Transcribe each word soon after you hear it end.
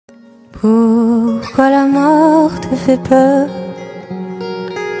Pourquoi la mort te fait peur?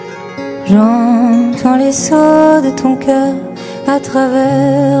 J'entends les sauts de ton cœur à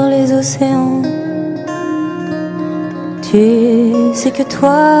travers les océans. Tu sais que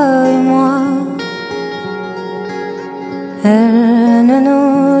toi et moi, elle ne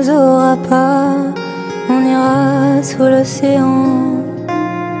nous aura pas. On ira sous l'océan,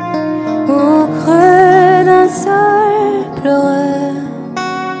 au creux d'un seul pleurer.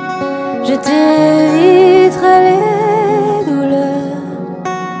 Je t'éviterai les douleurs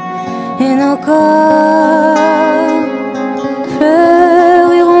et nos corps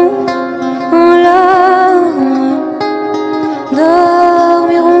fleuriront en larmes,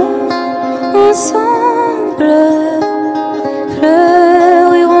 dormiront ensemble,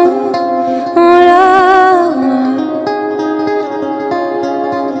 fleuriront en larmes,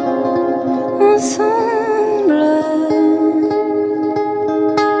 ensemble.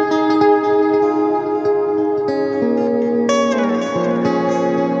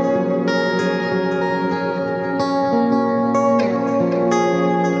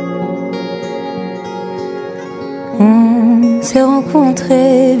 On s'est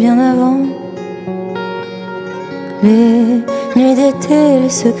rencontrés bien avant les nuits d'été, les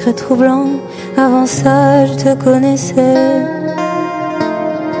secrets troublants. Avant ça, je te connaissais.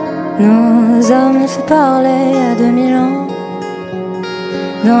 Nos âmes se parlaient à 2000 ans,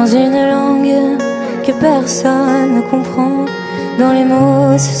 dans une langue que personne ne comprend, dont les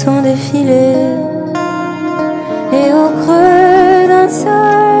mots se sont défilés. Et au creux d'un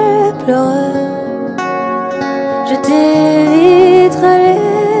seul pleur, je t'éviterai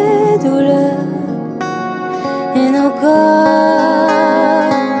les douleurs et nos corps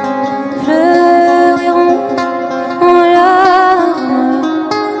fleuriront en larmes,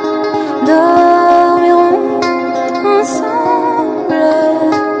 dormiront ensemble,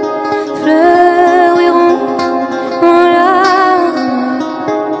 fleuriront en larmes,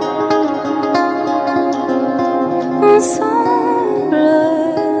 ensemble.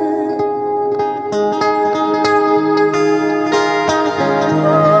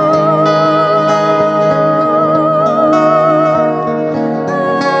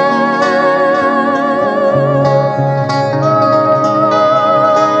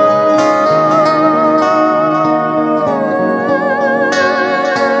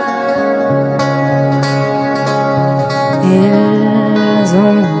 Ils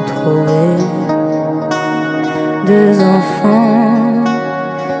ont trouvé deux enfants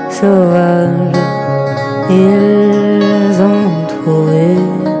sauvages. Ils ont trouvé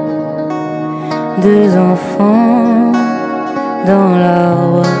deux enfants dans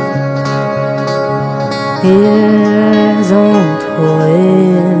l'arbre. Ils ont trouvé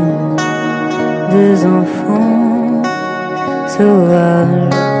deux enfants sauvages.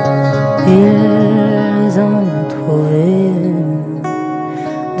 Ils ont trouvé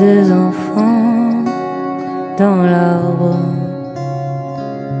deux enfants dans l'arbre.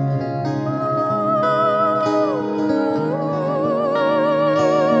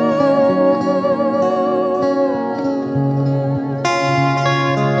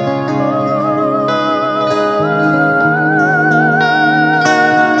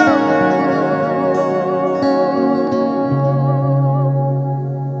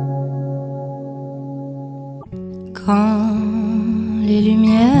 Quand les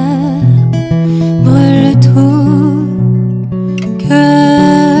lumières brûlent tout, que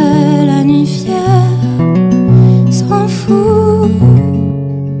la nuit fière s'en fout.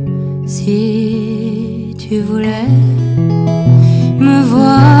 Si tu voulais me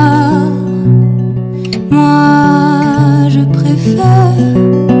voir, moi je préfère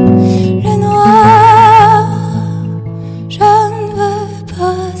le noir. Je ne veux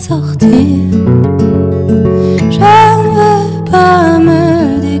pas sortir, pas me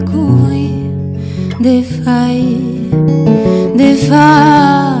découvrir des failles, des failles,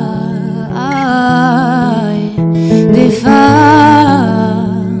 des failles,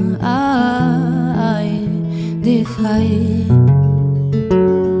 des failles.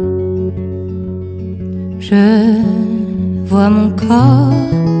 Je vois mon corps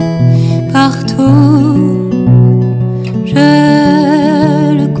partout, je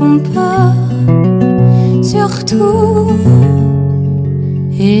le compare surtout.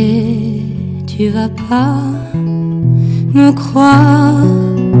 Et tu vas pas me croire,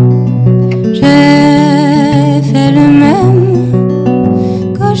 j'ai fait le même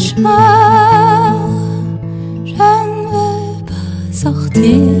cauchemar. Je ne veux pas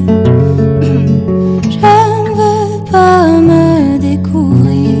sortir, je ne veux pas me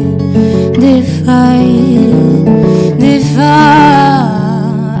découvrir des failles, des failles.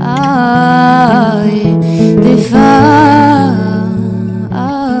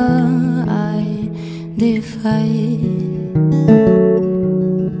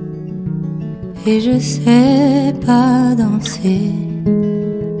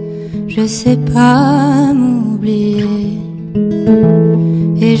 Je sais pas m'oublier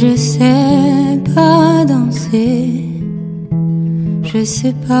et je sais pas danser. Je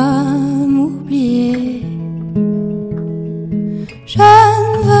sais pas m'oublier. Je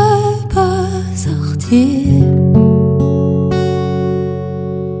ne veux pas sortir.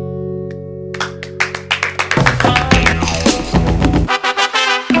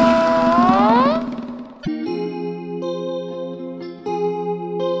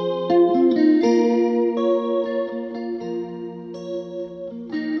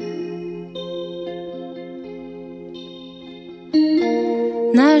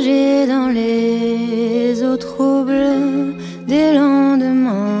 Nager dans les eaux troubles des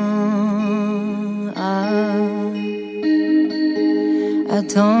lendemains,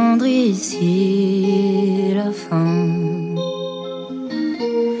 attendre ici la fin,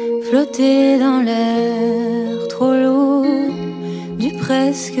 flotter dans l'air trop lourd du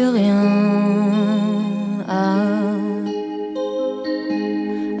presque rien,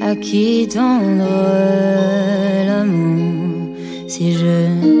 à qui tendre la main. Si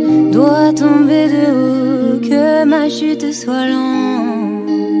je dois tomber de haut, que ma chute soit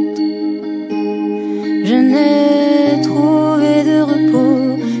lente. Je n'ai trouvé de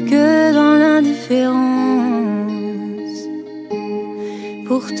repos que dans l'indifférence.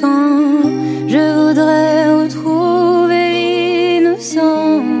 Pourtant, je voudrais retrouver l'innocence.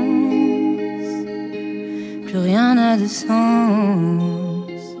 Plus rien n'a de sens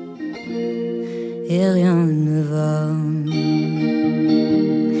et rien ne va.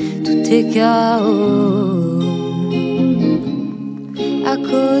 Tout est chaos à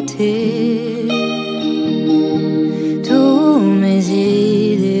côté. Tous mes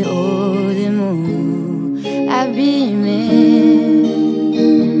idéaux, des mots abîmés.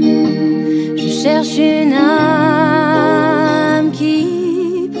 Je cherche une âme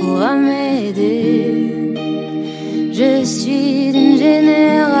qui pourra m'aider. Je suis d'une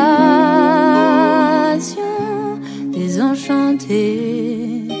génération désenchantée.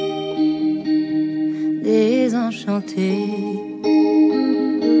 Désenchantée.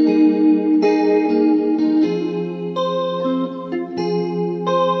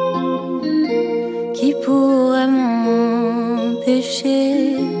 Qui pourrait m'empêcher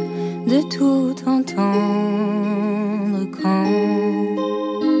de tout entendre quand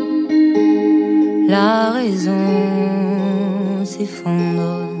la raison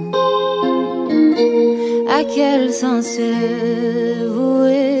s'effondre? À quel sens se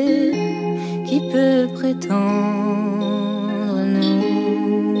vouer? Qui peut prétendre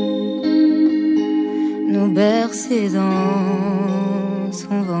nous bercer dans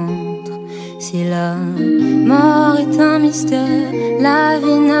son ventre? Si la mort est un mystère, la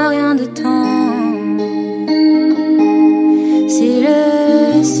vie n'a rien de temps. Si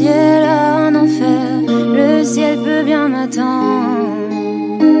le ciel a un enfer, le ciel peut bien m'attendre.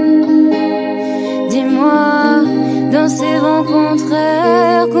 Dis-moi, dans ces vents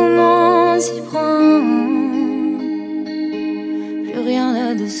contraires, comment s'y prendre? Plus rien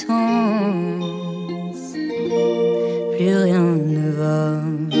n'a de sens, plus rien ne va.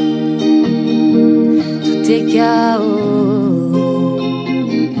 Tout est chaos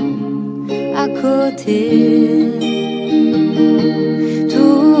à côté.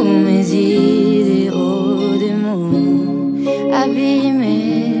 Tous mes idéaux, des mots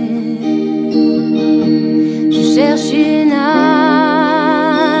abîmés. Je cherche une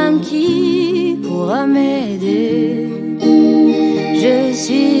âme qui pourra m'aider. Je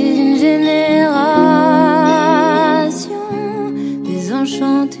suis une génération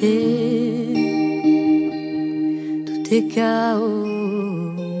désenchantée. Tout est chaos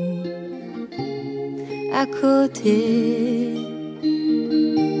à côté.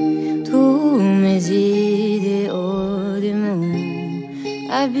 Tous mes idéaux, des mots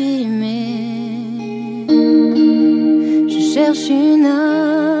abîmés. Je cherche une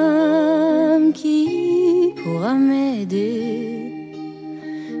âme qui pourra m'aider.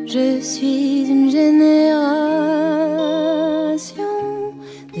 Je suis une génération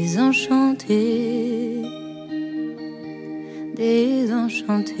désenchantée.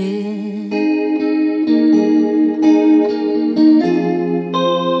 Désenchantée.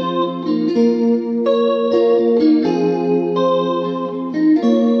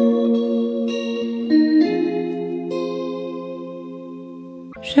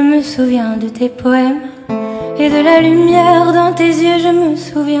 Je me souviens de tes poèmes et de la lumière dans tes yeux. Je me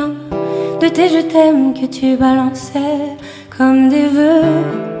souviens de tes je t'aime que tu balançais comme des vœux.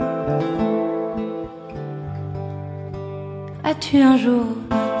 As-tu un jour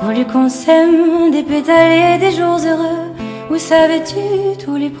voulu qu'on s'aime, des pétales et des jours heureux, Où savais-tu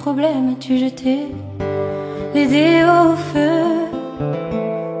tous les problèmes as-tu jeté les dés au feu,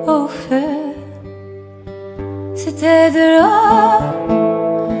 au feu. C'était de l'or,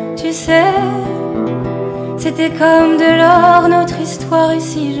 tu sais. C'était comme de l'or notre histoire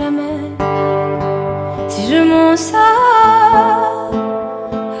ici jamais. Si je m'en sors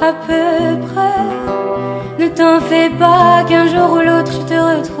à peu près, ne t'en fais pas qu'un jour ou l'autre je te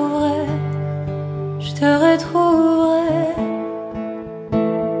retrouverai. Je te retrouverai.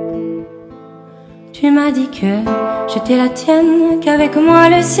 Tu m'as dit que j'étais la tienne, qu'avec moi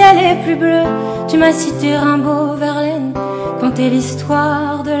le ciel est plus bleu. Tu m'as cité Rimbaud, Verlaine, conté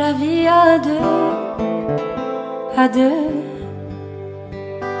l'histoire de la vie à deux, à deux.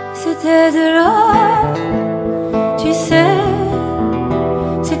 C'était de l'or, tu sais.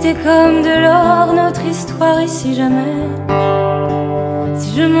 C'était comme de l'or notre histoire ici jamais.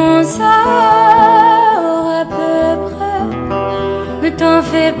 Si je m'en sors à peu près, ne t'en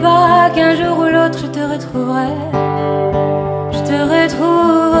fais pas qu'un jour ou l'autre je te retrouverai. Je te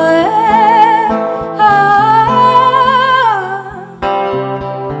retrouverai.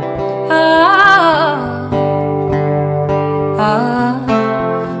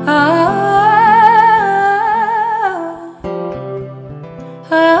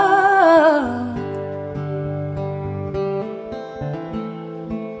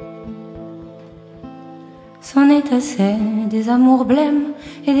 C'en est assez des amours blêmes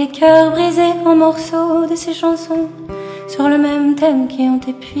et des cœurs brisés en morceaux, de ces chansons sur le même thème qui ont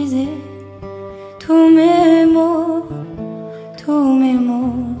épuisé tous mes mots, tous mes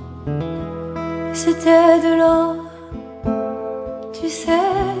mots. C'était de l'or, tu sais.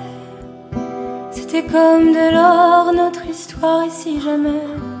 C'était comme de l'or notre histoire ici jamais.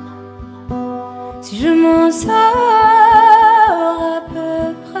 Si je m'en sors à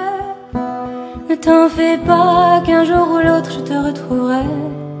peu près, ne t'en fais pas qu'un jour ou l'autre je te retrouverai.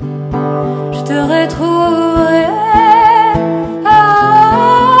 Je te retrouverai.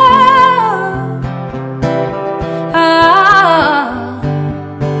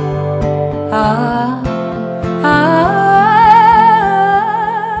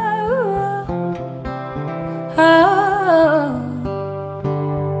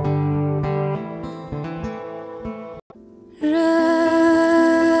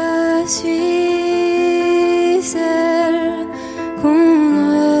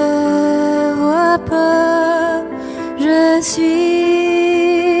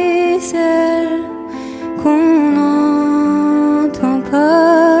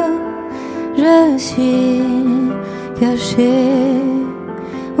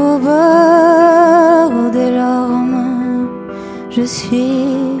 Au bord des larmes, je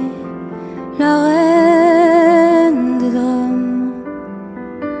suis la reine des drames.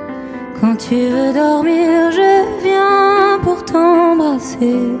 Quand tu veux dormir, je viens pour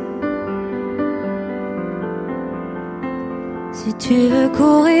t'embrasser. Si tu veux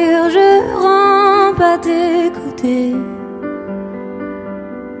courir, je rampe à tes côtés.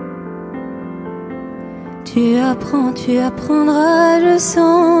 Tu apprendras, je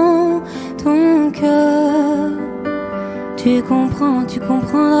sens ton cœur. Tu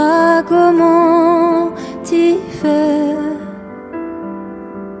comprendras comment t'y faire.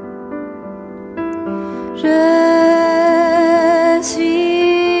 Je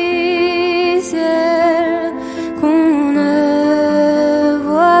suis celle qu'on ne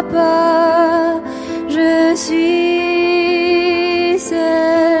voit pas. Je suis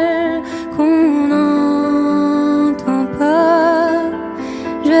celle qu'on n'entend pas.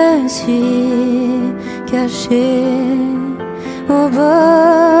 Je suis cachée au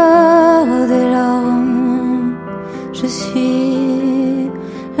bord des larmes. Je suis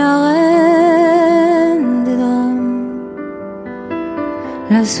la reine des drames.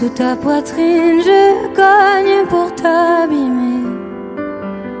 Là sous ta poitrine, je cogne pour t'abîmer.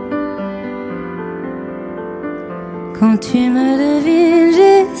 Quand tu me devines,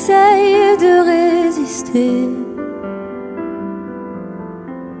 j'essaye de résister.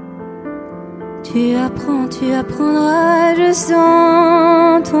 Tu apprendras, je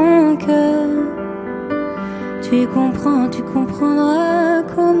sens ton cœur. Tu comprendras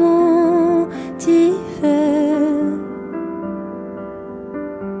comment t'y faire.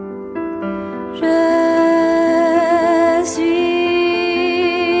 Je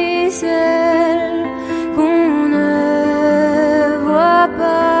suis celle qu'on ne voit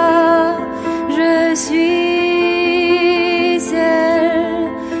pas. Je suis celle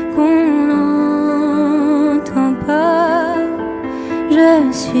qu'on n'entend pas. Je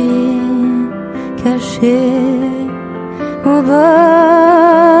suis cachée au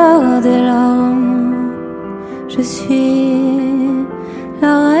bord des larmes. Je suis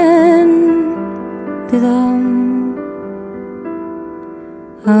des drames.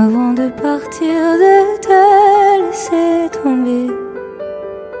 Avant de partir, de te laisser tomber.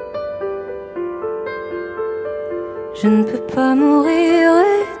 Je ne peux pas mourir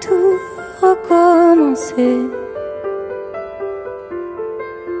et tout recommencer.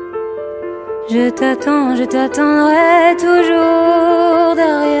 Je t'attends, je t'attendrai toujours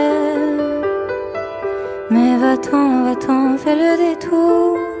derrière. Mais va-t'en, va-t'en, fais le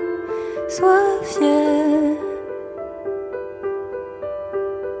détour, sois fier.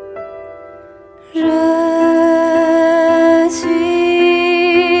 Je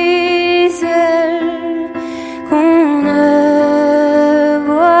suis celle qu'on ne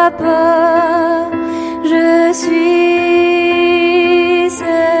voit pas. Je suis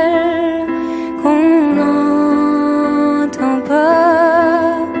celle qu'on n'entend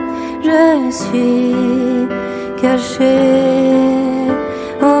pas. Je suis cachée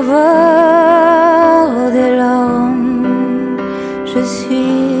au bord des larmes. Je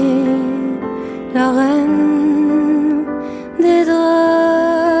suis la reine des draps.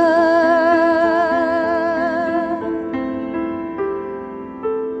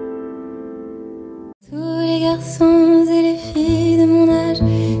 Tous les garçons et les filles de mon âge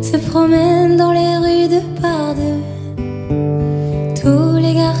se promènent dans les rues de par deux. Tous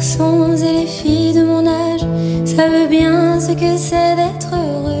les garçons et les filles de mon âge savent bien ce que c'est d'être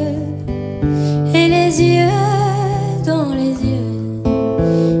heureux. Et les yeux dans les yeux,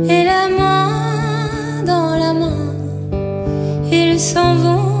 et la main dans la main, ils s'en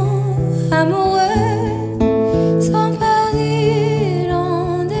vont amoureux, sans parler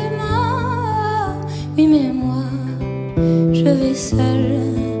lendemain. Oui mais moi, je vais seule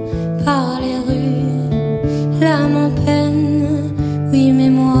par les rues, l'âme en peine. Oui mais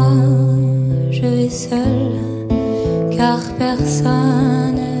moi, je vais seule, car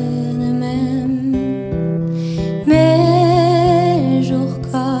personne ne m'aime. Mes jours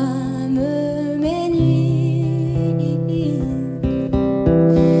comme mes nuits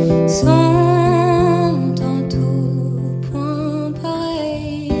sont en tout point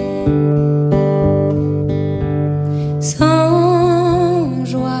pareils, sans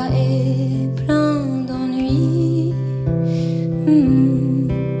joie et plein d'ennui.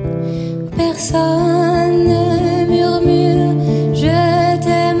 Personne ne murmure je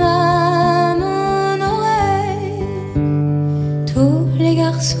t'aime à mon oreille. Tous les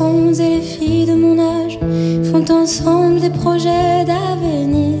garçons et les filles de mon âge font ensemble des projets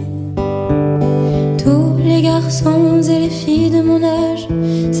d'avenir. Tous les garçons et les filles de mon âge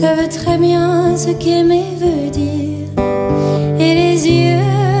savent très bien ce qu'aimer veut dire. Et les yeux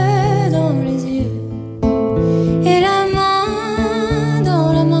dans les yeux, et la main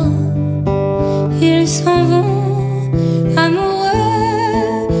dans la main, ils s'en vont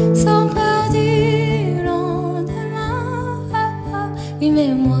amoureux, sans partir lendemain. Oui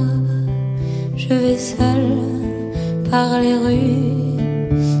mais moi, je vais seule par les rues,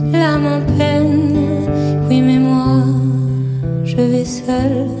 l'âme en peine. Oui mais moi, je vais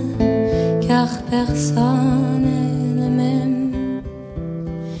seule, car personne ne m'aime.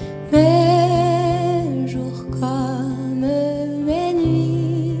 Mes jours comme mes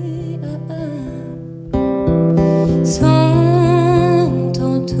nuits sont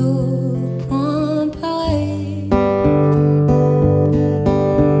en tout point pareils,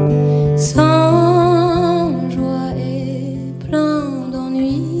 sans joie et plein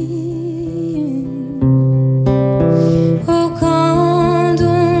d'ennui. Au quand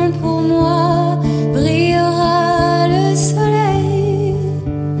pour moi brillera le soleil,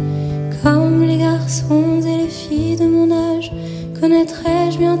 comme les garçons et les filles de mon âge,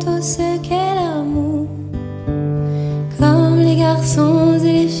 connaîtrai-je bientôt ce qu'est l'amour. Comme les garçons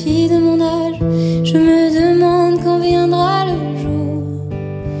et les filles de mon âge, je me demande quand viendra le jour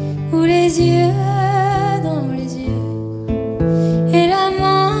où les yeux dans les yeux, et la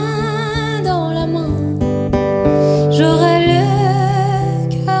main dans la main, j'aurai le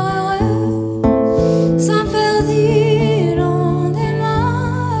cœur heureux, sans perdre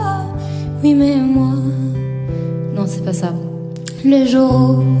lendemain. Oui mais moi, non c'est pas ça. Le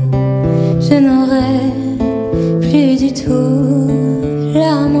jour où je n'aurai plus du tout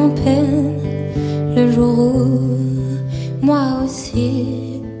l'âme en peine, le jour où moi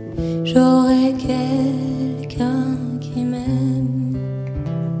aussi j'aurai quelqu'un qui m'aime.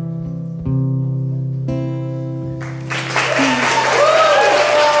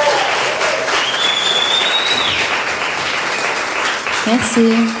 Merci.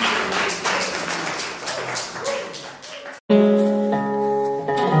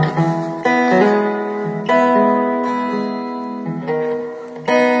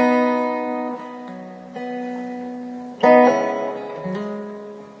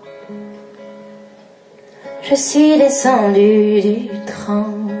 Je suis descendue du train,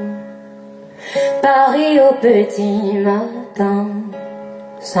 Paris au petit matin,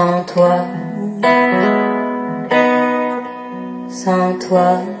 sans toi, sans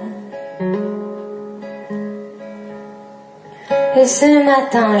toi. Et ce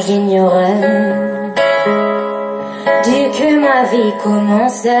matin j'ignorais, dit que ma vie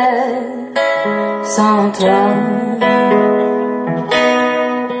commençait sans toi,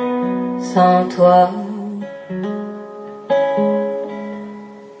 sans toi.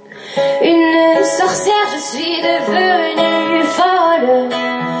 Une sorcière, je suis devenue folle,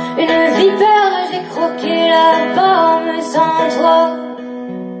 une vipère, j'ai croqué la pomme sans toi,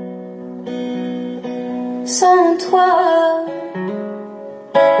 sans toi.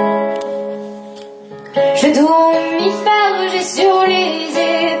 Je dois m'y faire, j'ai sur les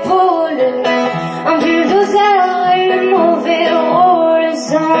épaules un bulldozer et le mauvais rôle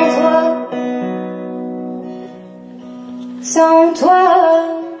sans toi, sans toi.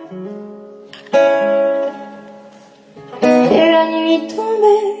 Et la nuit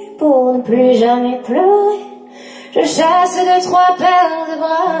tombée, pour ne plus jamais pleurer, je chasse 2-3 paires de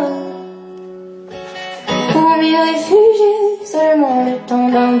bras pour m'y réfugier, seulement le temps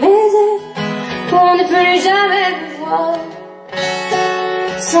d'un baiser, pour ne plus jamais me voir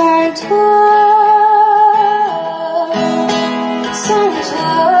sans toi, sans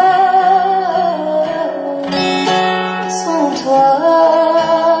toi, sans toi.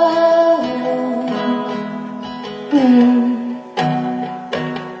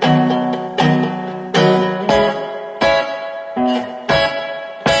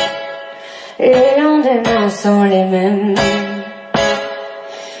 Les lendemains sont les mêmes,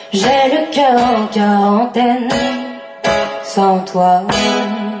 j'ai le cœur en quarantaine, sans toi.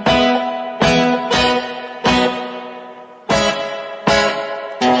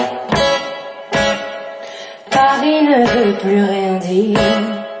 Paris ne veut plus rien dire,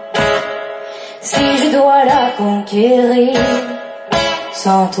 si je dois la conquérir,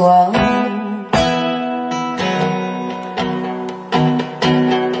 sans toi.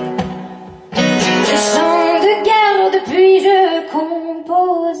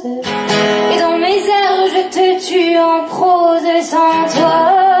 Et dans mes airs je te tue en prose, sans toi,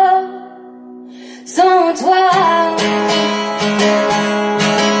 sans toi.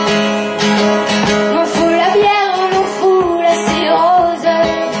 M'en fout la bière, m'en fout la cirrhose,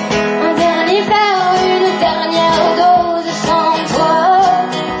 un dernier verre, une dernière dose, sans toi,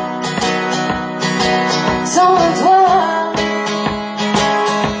 sans toi.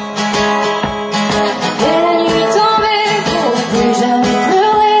 Et la nuit tombée, pour ne plus jamais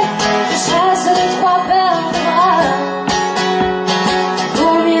pleurer, je chasse 2-3 paires de bras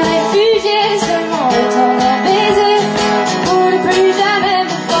pour m'y réfugier, seulement le temps d'un baiser, pour ne plus jamais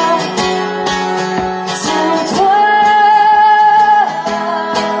me voir sans toi,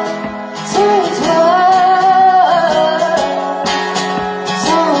 sans toi,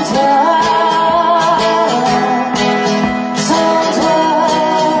 sans toi, sans toi,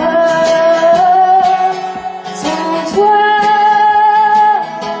 sans toi.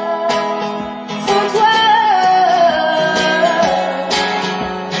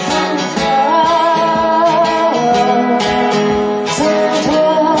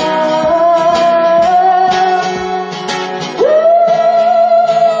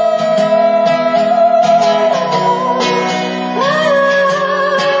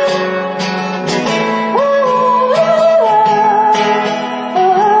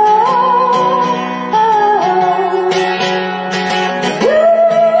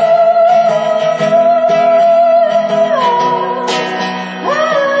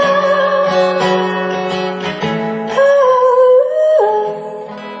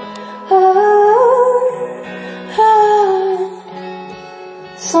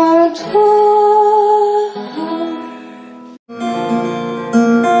 Sans toi.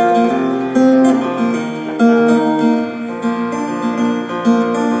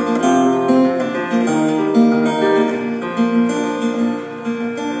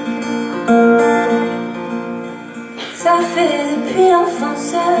 Ça fait depuis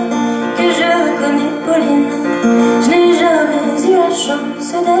l'enfance que je connais Pauline. Je n'ai jamais eu la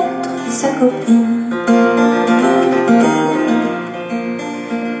chance d'être sa copine.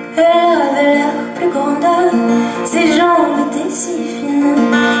 Elle avait l'air plus grande, ses jambes étaient si fines.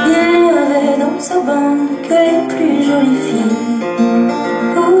 Il n'y avait dans sa bande que les plus jolies filles.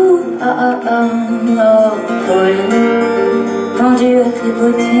 Ah ah ah, oh Pauline, pendue avec les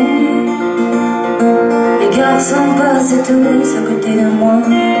bottines. Les garçons passaient tous à côté de moi.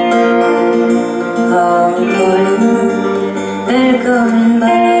 Oh Pauline, belle comme une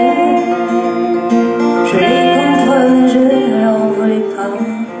baleine, je l'ai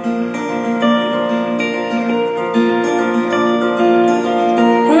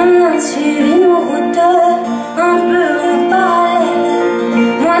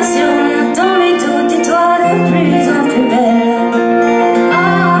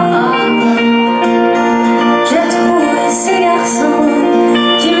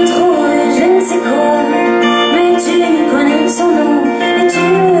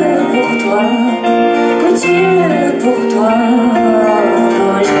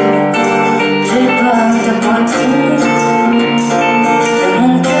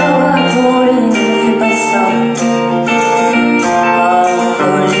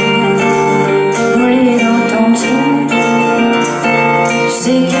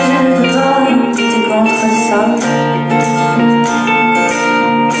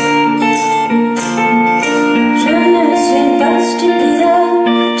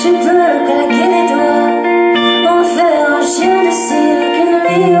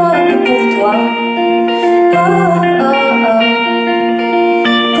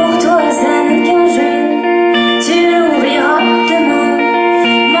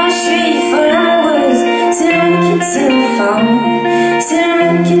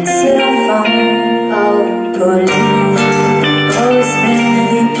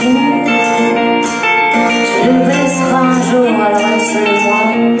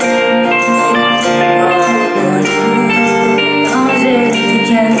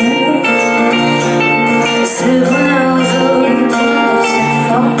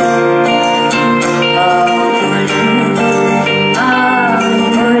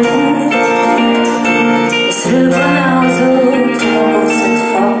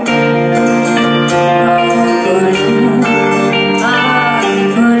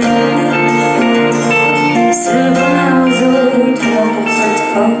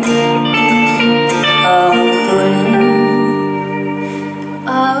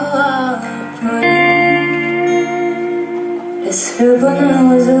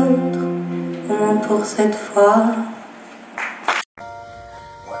commun aux autres, au moins pour cette fois.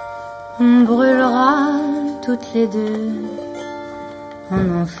 On brûlera toutes les deux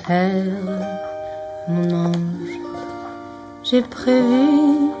en enfer, mon ange. J'ai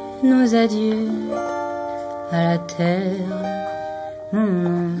prévu nos adieux à la terre, mon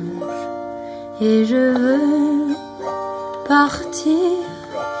ange. Et je veux partir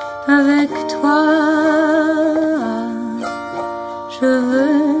avec toi. Je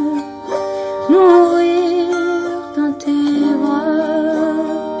veux mourir dans tes bras.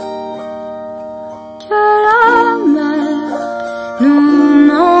 Que la mer nous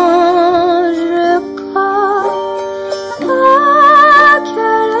mange le corps, que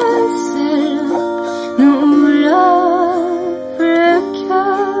le sel nous lave le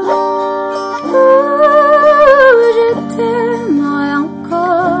cœur. Je t'aimerai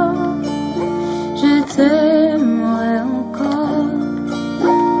encore, je t'aimerai encore,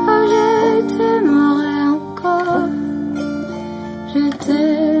 je t'aimerai encore, je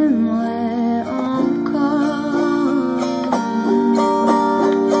t'aimerai encore.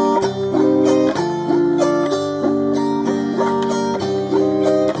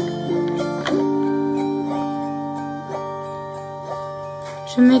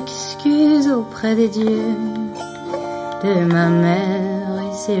 Je m'excuse auprès des dieux, de ma mère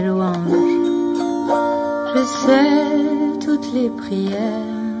et ses louanges. Je sais toutes les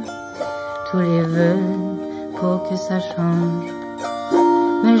prières, tous les vœux pour que ça change.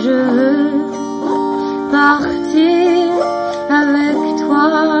 Mais je veux partir avec toi.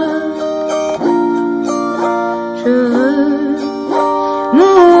 Je veux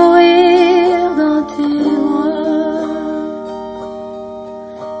mourir dans tes bras.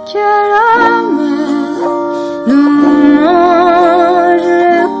 Que la mer nous mange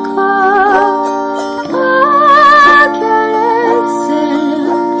le corps, que le sel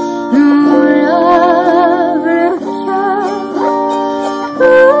nous lave le cœur.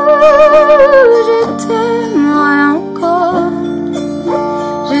 Je t'aimerai encore,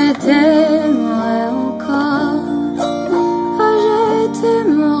 je t'aimerai encore, je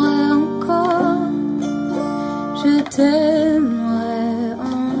t'aimerai encore, je t'aimerai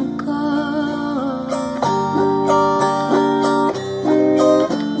encore.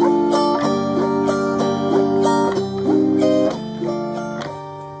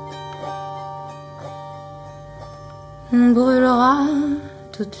 On brûlera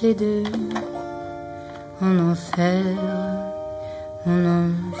toutes les deux en enfer, mon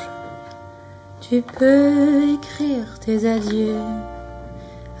ange. Tu peux écrire tes adieux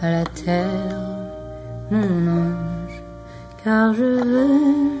à la terre, mon ange, car je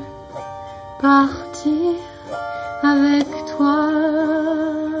veux partir avec toi.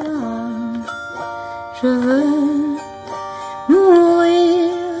 Je veux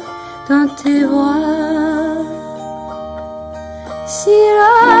mourir dans tes bras. Si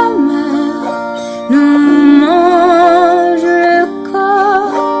la mer nous mange le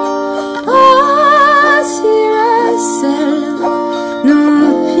corps, si le sel nous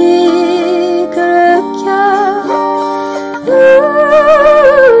pique le cœur, je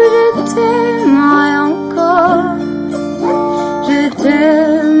t'aimerai encore, je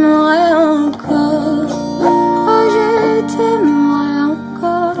t'aimerai encore, je t'aimerai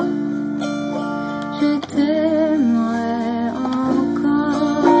encore, je t'aimerai encore.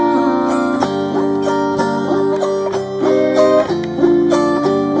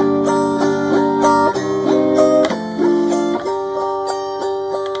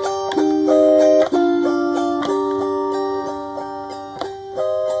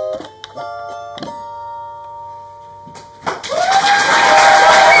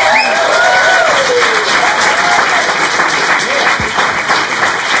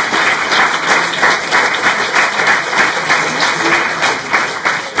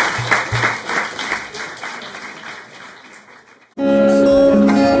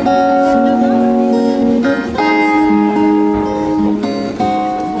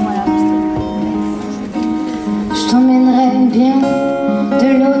 Je t'emmènerai bien de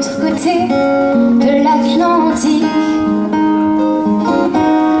l'autre côté de l'Atlantique,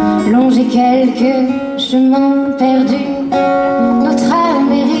 longer quelques chemins perdus, notre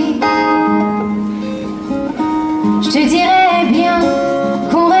Amérique. Je te dirai bien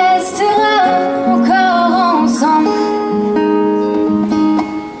qu'on restera encore ensemble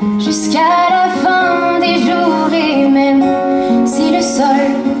jusqu'à la fin des jours, et même si le sol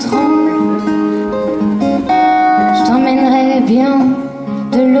tremble, je t'emmènerai bien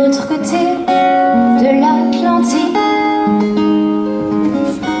de l'autre côté de l'Atlantique,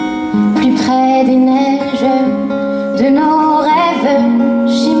 plus près des neiges de nos rêves.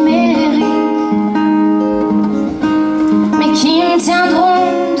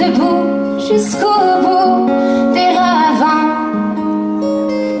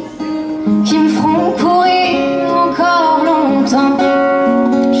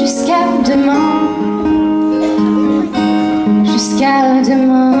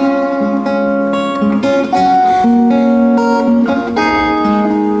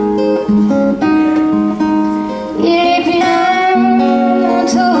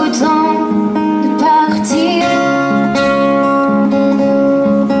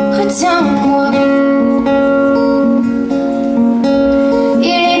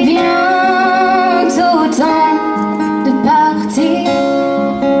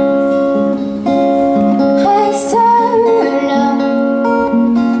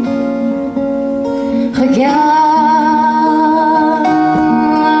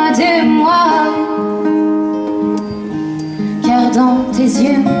 des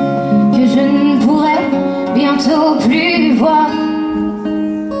yeux que je ne pourrai bientôt plus voir.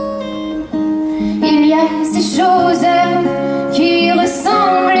 Il y a ces choses qui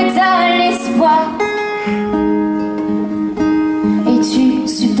ressemblent à l'espoir, et tu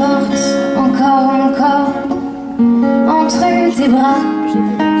supportes encore mon corps entre tes bras.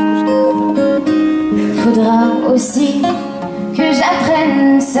 Faudra aussi que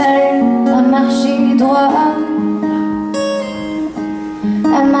j'apprenne seule à marcher droit,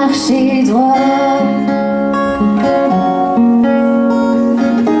 à marcher droit.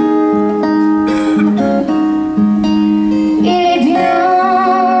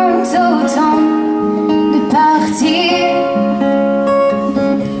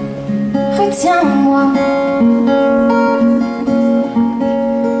 Retiens-moi,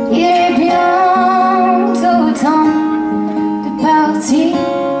 il est bientôt temps de partir.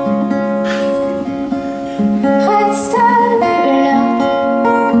 Reste là,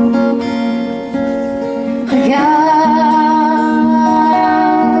 regarde-moi.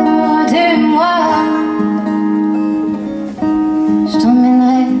 Je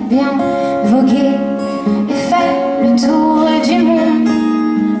t'emmènerai bien voguer et faire le tour du monde,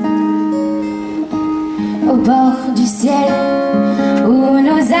 au bord du ciel où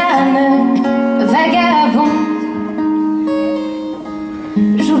nos âmes vagabondent.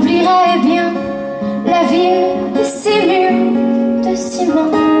 J'oublierai bien la ville et ses murs de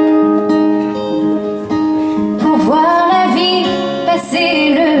ciment pour voir la vie passer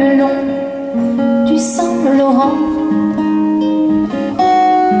le long du Saint-Laurent.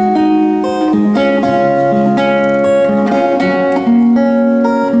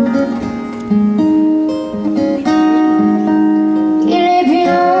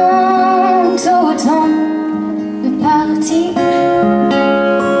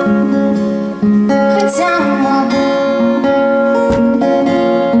 Retiens-moi,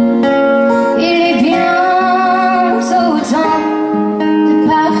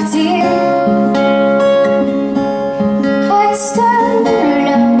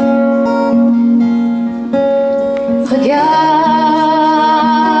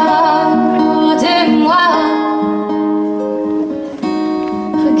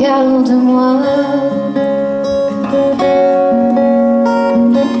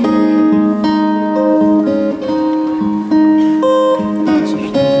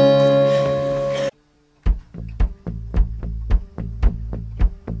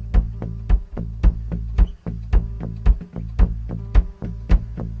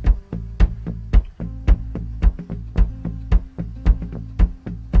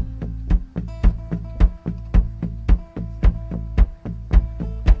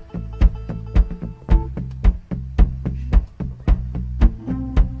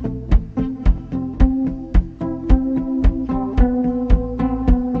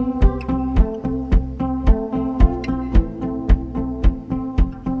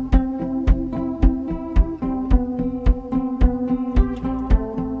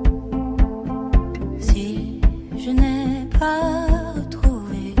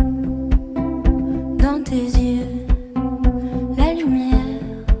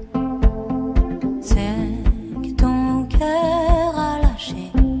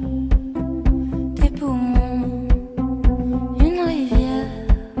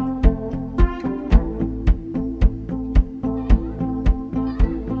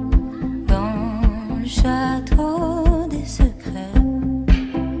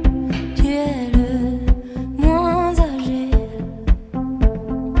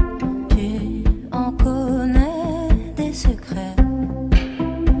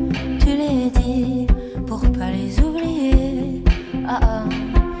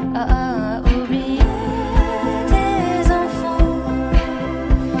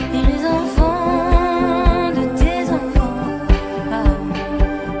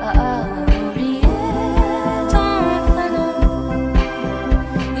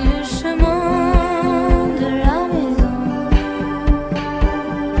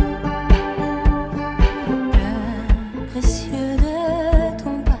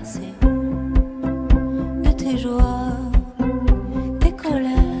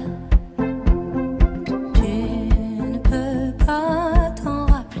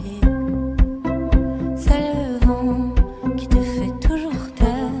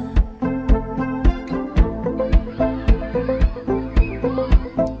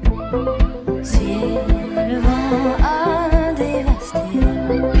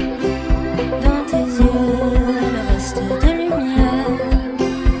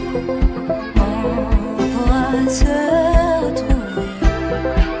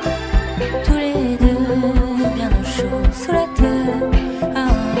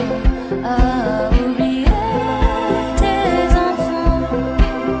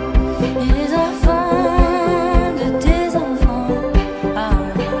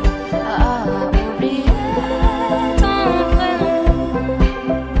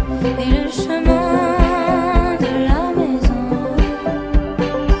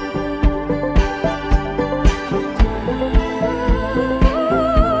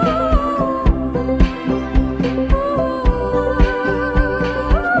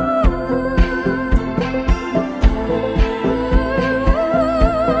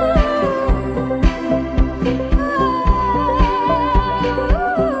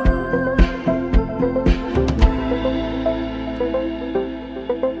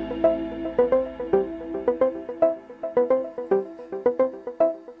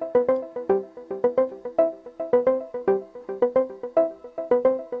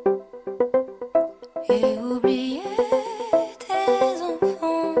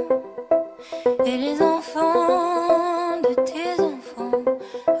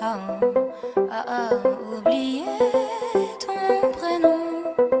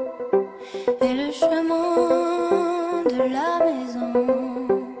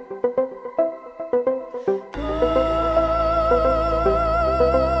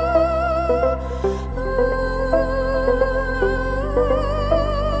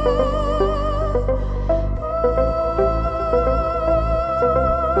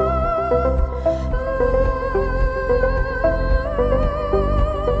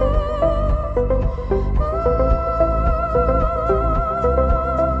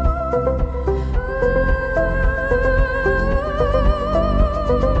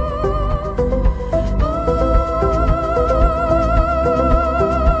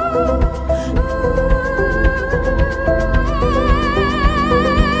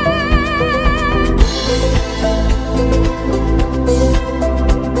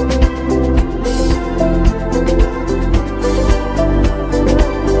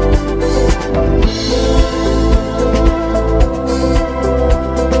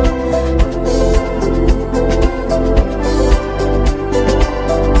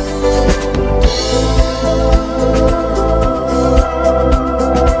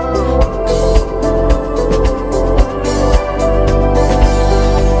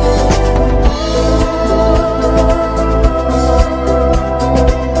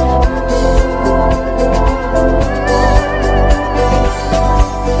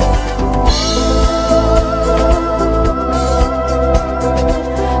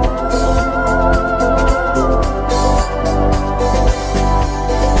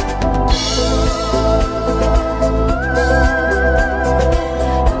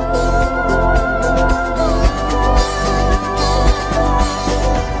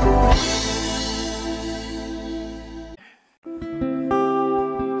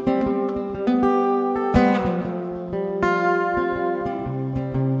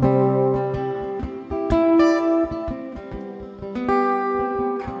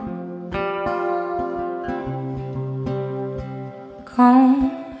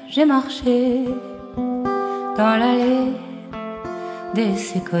 j'ai marché dans l'allée des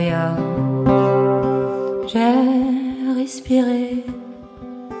séquoias. J'ai respiré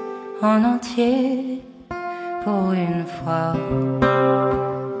en entier pour une fois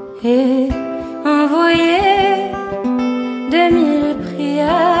et envoyé 2000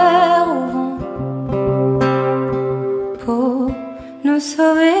 prières au vent pour nous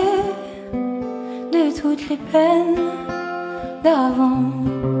sauver de toutes les peines d'avant.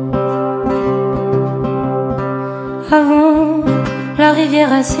 Avant la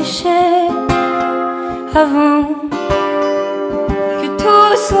rivière a séché, avant que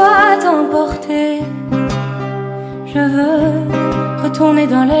tout soit emporté, je veux retourner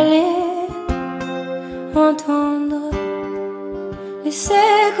dans l'allée, entendre les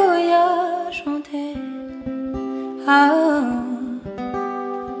séquoias chanter. Ah,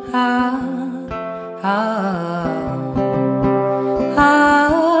 ah, ah,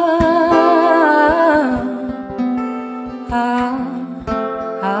 ah, ah,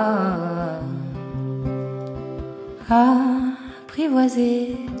 ah,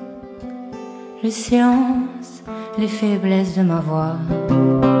 apprivoiser le silence, les faiblesses de ma voix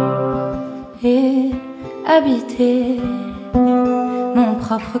et habiter mon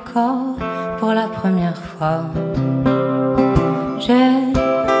propre corps pour la première fois. J'ai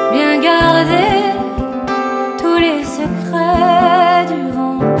bien gardé tous les secrets du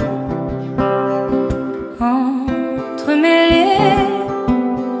vent, entremêlé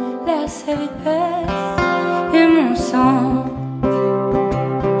la sève épaisse et mon sang.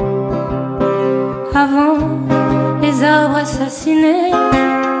 Avant les arbres assassinés,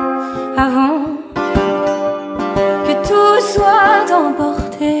 avant que tout soit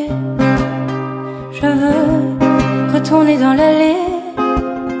emporté, je veux retourner dans l'allée,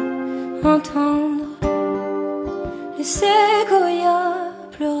 entendre les séquoias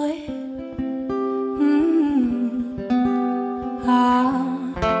pleurer. Ah,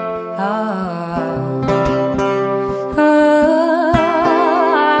 ah,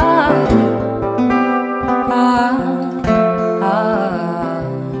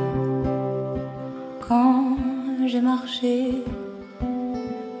 j'ai marché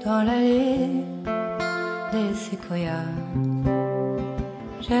dans l'allée des séquoias,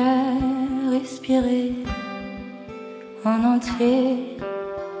 j'ai respiré en entier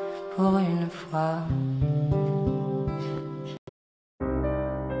pour une fois.